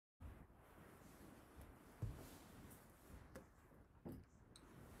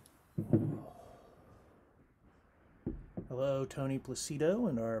Hello, Tony Placido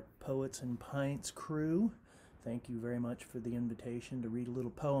and our Poets and Pints crew. Thank you very much for the invitation to read a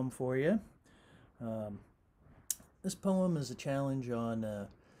little poem for you. Um, this poem is a challenge on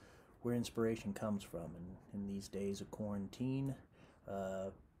where inspiration comes from in these days of quarantine.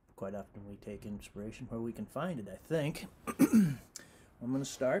 Quite often we take inspiration where we can find it, I think. I'm going to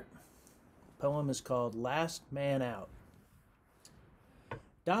start. The poem is called Last Man Out.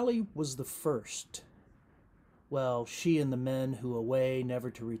 Dolly was the first. Well, she and the men who away never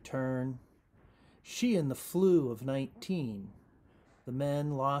to return. She and the flu of 19. The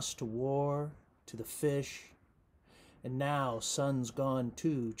men lost to war, to the fish. And now son's gone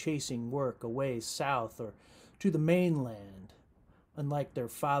too, chasing work away south or to the mainland. Unlike their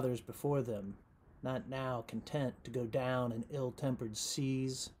fathers before them, not now content to go down in ill-tempered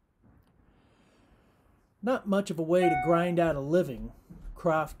seas. Not much of a way to grind out a living.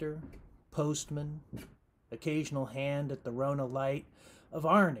 Crofter, postman, occasional hand at the Rona light of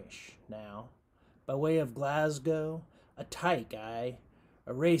Arnish now, by way of Glasgow, a tyke, aye,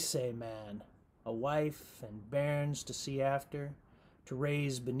 a race man, a wife and bairns to see after, to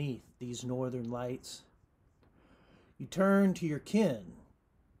raise beneath these northern lights. You turn to your kin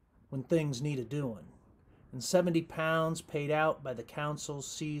when things need a doing, and £70 paid out by the council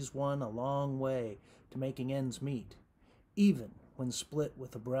sees one a long way to making ends meet, even when split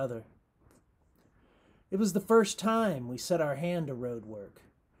with a brother. It was the first time we set our hand to road work.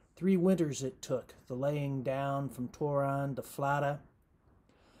 3 winters it took, the laying down from Toron to Flata.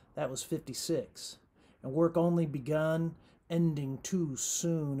 That was 56, and work only begun, ending too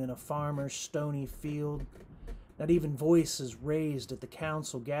soon in a farmer's stony field. Not even voices raised at the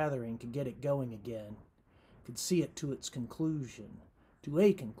council gathering could get it going again, could see it to its conclusion, to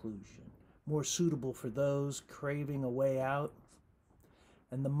a conclusion, more suitable for those craving a way out.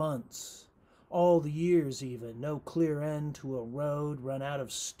 And the months, all the years even, no clear end to a road run out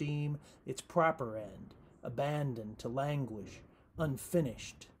of steam, its proper end, abandoned to languish,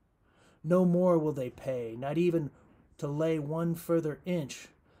 unfinished. No more will they pay, not even to lay 1 further inch,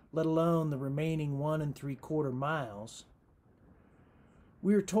 let alone the remaining 1 3/4 miles.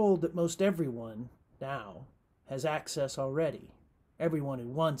 We are told that most everyone, now, has access already, everyone who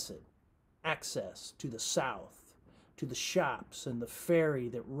wants it, access to the south, to the shops and the ferry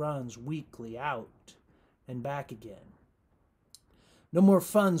that runs weekly out and back again. No more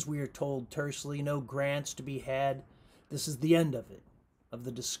funds, we are told tersely, no grants to be had. This is the end of it, of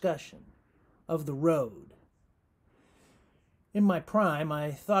the discussion, of the road. In my prime,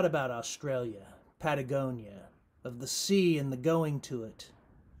 I thought about Australia, Patagonia, of the sea and the going to it.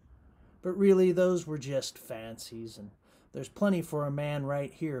 But really, those were just fancies, and there's plenty for a man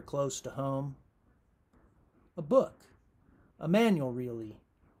right here close to home. A book. A manual, really.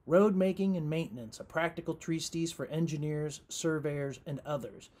 Road Making and Maintenance, a practical treatise for engineers, surveyors, and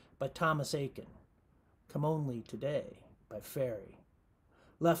others, by Thomas Aiken. Come only today, by ferry.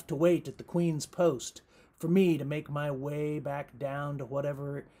 Left to wait at the Queen's Post, for me to make my way back down to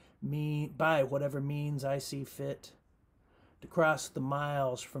by whatever means I see fit. To cross the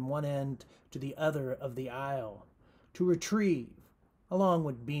miles from one end to the other of the isle. To retrieve, along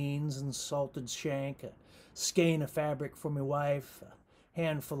with beans and salted shank, a skein of fabric for my wife, a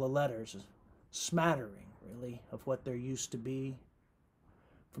handful of letters, a smattering, really, of what there used to be.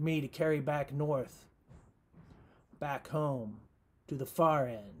 For me to carry back north, back home, to the far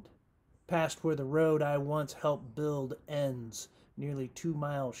end, past where the road I once helped build ends, nearly 2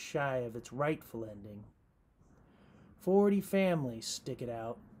 miles shy of its rightful ending. 40 families stick it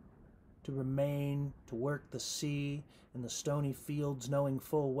out, to remain, to work the sea in the stony fields, knowing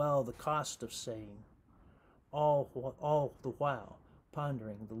full well the cost of saying, all the while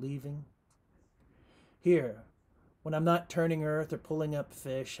pondering the leaving. Here, when I'm not turning earth or pulling up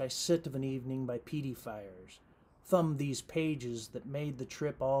fish, I sit of an evening by peaty fires, thumb these pages that made the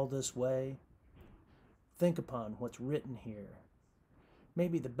trip all this way, think upon what's written here,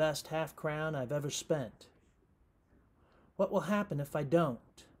 maybe the best half-crown I've ever spent. What will happen if I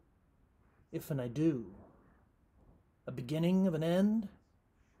don't? If and I do? A beginning of an end?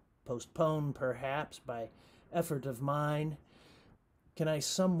 Postponed, perhaps, by effort of mine. Can I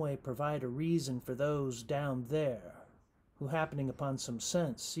some way provide a reason for those down there who, happening upon some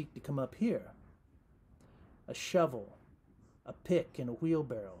sense, seek to come up here? A shovel, a pick, and a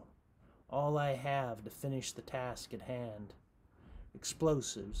wheelbarrow, all I have to finish the task at hand.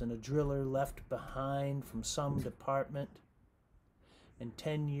 Explosives and a driller left behind from some department. And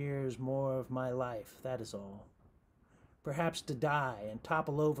 10 years more of my life, that is all. Perhaps to die and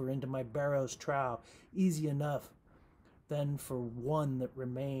topple over into my barrow's trough, easy enough then for one that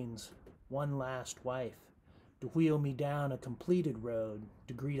remains, one last wife, to wheel me down a completed road,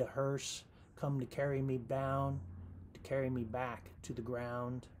 to greet a hearse come to carry me bound, to carry me back to the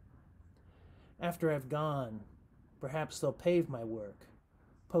ground. After I've gone, perhaps they'll pave my work,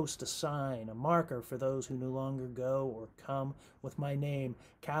 post a sign, a marker for those who no longer go or come, with my name,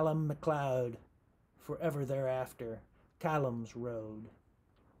 Callum MacLeod, forever thereafter, Callum's Road.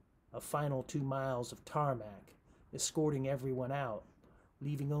 A final 2 miles of tarmac, escorting everyone out,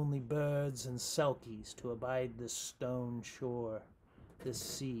 leaving only birds and selkies to abide this stone shore, this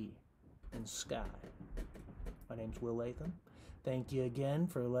sea and sky. My name's Will Leathem. Thank you again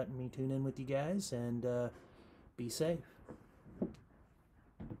for letting me tune in with you guys, and be safe.